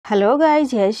Hello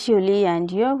guys, here's Shiuly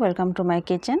and you're welcome to my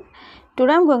kitchen.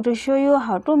 Today I'm going to show you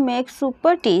how to make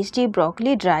super tasty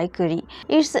broccoli dry curry.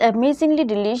 It's amazingly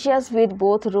delicious with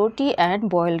both roti and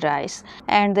boiled rice,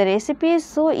 and the recipe is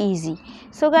so easy.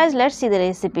 So guys, let's see the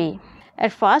recipe.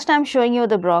 At first I'm showing you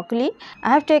the broccoli. I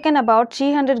have taken about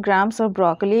 300 grams of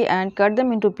broccoli and cut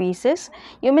them into pieces.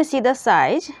 You may see the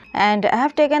size, and I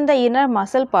have taken the inner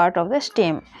muscle part of the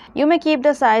stem. You may keep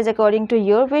the size according to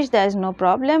your wish, there is no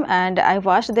problem, and I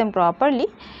washed them properly.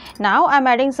 Now I am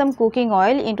adding some cooking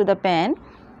oil into the pan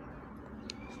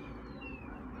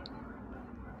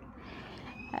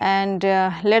and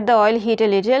let the oil heat a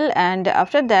little, and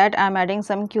after that I am adding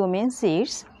some cumin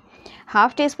seeds,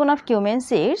 half teaspoon of cumin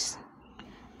seeds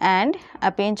and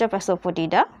a pinch of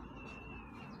asafoetida.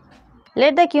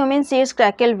 Let the cumin seeds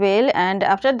crackle well, and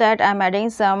after that I am adding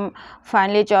some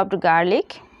finely chopped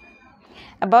garlic,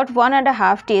 about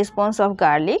 1.5 teaspoons of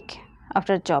garlic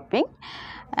after chopping,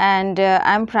 and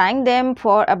I am frying them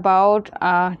for about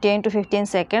 10 to 15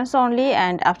 seconds only,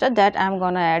 and after that I am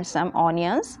gonna add some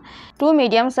onions, 2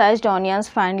 medium sized onions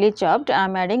finely chopped. I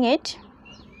am adding it,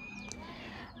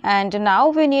 and now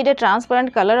we need a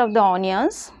transparent color of the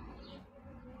onions.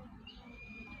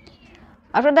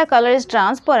 After the color is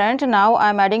transparent, now I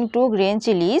am adding 2 green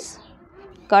chilies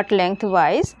cut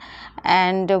lengthwise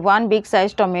and 1 big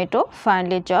size tomato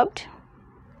finely chopped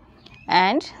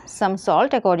and some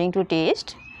salt according to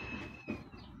taste.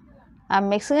 I am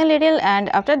mixing a little, and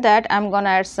after that I am gonna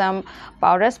add some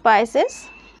powder spices.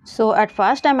 So at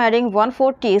first I am adding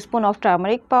 1/4 teaspoon of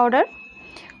turmeric powder,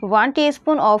 1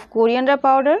 teaspoon of coriander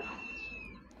powder,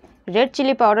 red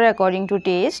chili powder according to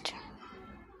taste,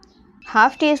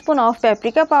 half teaspoon of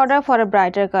paprika powder for a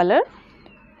brighter color.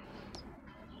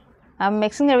 I am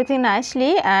mixing everything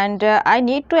nicely, and I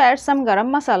need to add some garam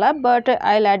masala, but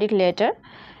I'll add it later.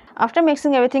 After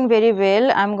mixing everything very well,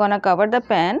 I am gonna cover the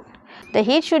pan. The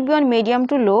heat should be on medium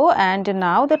to low, and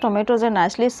now the tomatoes are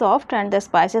nicely soft and the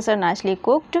spices are nicely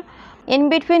cooked. In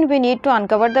between we need to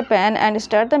uncover the pan and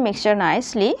stir the mixture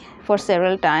nicely for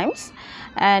several times,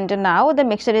 and now the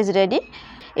mixture is ready.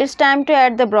 It's time to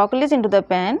add the broccolis into the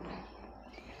pan.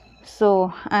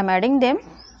 So I am adding them.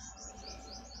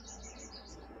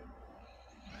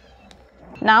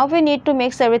 Now we need to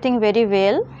mix everything very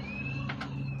well.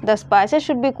 The spices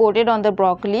should be coated on the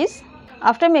broccolis.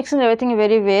 After mixing everything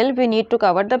very well, we need to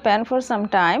cover the pan for some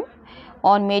time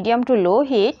on medium to low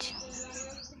heat.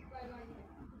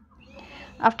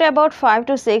 After about 5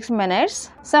 to 6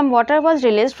 minutes, some water was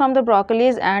released from the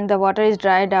broccolis and the water is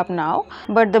dried up now,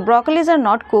 but the broccolis are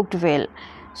not cooked well.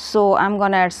 So I am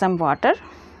gonna add some water.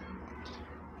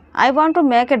 I want to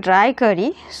make a dry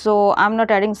curry, so I am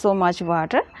not adding so much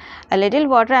water. A little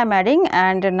water I am adding,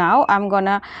 and now I am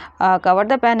gonna cover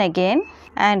the pan again,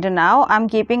 and now I am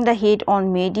keeping the heat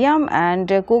on medium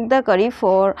and cook the curry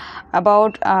for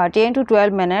about 10 to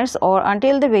 12 minutes or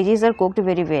until the veggies are cooked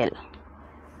very well.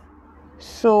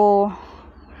 So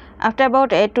after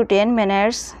about 8 to 10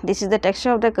 minutes, this is the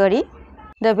texture of the curry.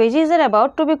 The veggies are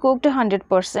about to be cooked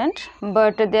 100%,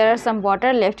 but there are some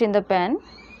water left in the pan.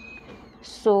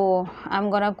 So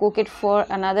I'm gonna cook it for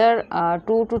another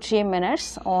 2 to 3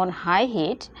 minutes on high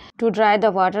heat to dry the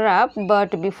water up.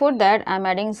 But before that I'm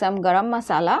adding some garam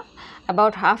masala,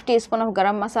 about half teaspoon of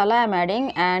garam masala I'm adding,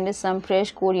 and some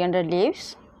fresh coriander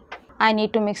leaves. I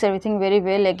need to mix everything very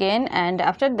well again, and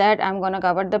after that I'm gonna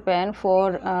cover the pan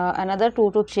for another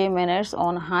 2 to 3 minutes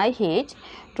on high heat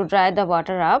to dry the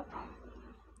water up.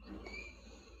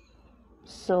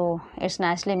 So it's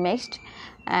nicely mixed,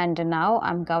 and now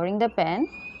I'm covering the pan.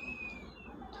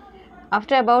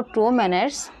 After about 2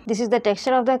 minutes, this is the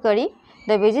texture of the curry.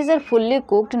 The veggies are fully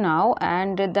cooked now,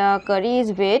 and the curry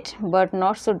is wet but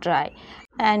not so dry,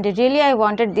 and really I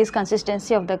wanted this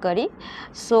consistency of the curry.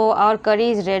 So our curry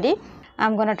is ready.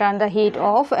 I'm gonna turn the heat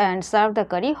off and serve the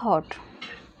curry hot.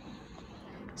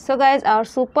 So guys, our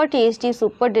super tasty,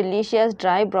 super delicious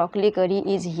dry broccoli curry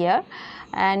is here,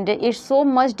 and it's so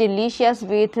much delicious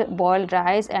with boiled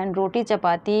rice and roti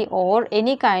chapati or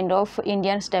any kind of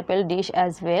Indian staple dish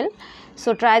as well.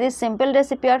 So try this simple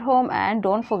recipe at home, and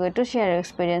don't forget to share your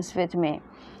experience with me.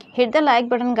 Hit the like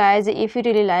button guys if you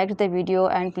really liked the video,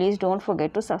 and please don't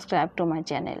forget to subscribe to my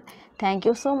channel. Thank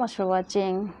you so much for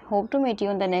watching. Hope to meet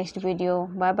you in the next video.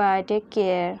 Bye bye. Take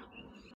care.